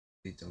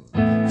For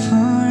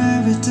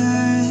every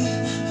day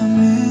I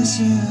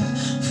miss you,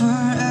 for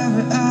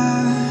every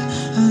hour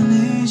I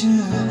need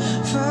you,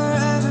 for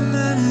every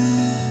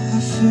minute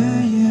I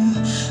feel you,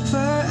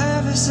 for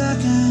every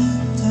second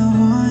I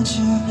want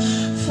you,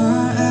 for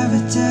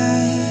every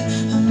day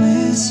I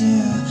miss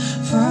you,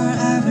 for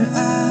every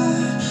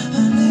hour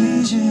I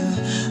need you,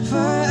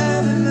 for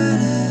every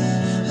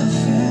minute I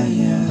feel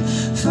you,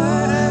 for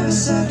every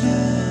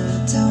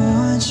second I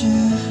want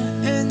you.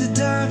 In the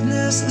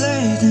darkness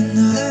late at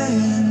night,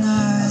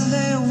 I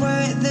lay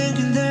awake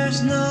thinking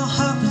there's no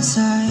hope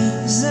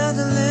inside.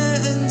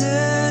 Suddenly in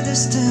the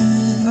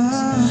distance,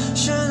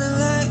 shining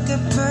like a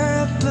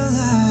purple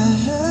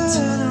light.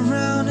 Turn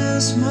around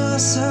and smile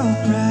so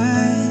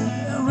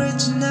bright.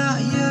 Reaching out,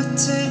 you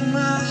take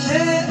my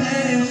hand.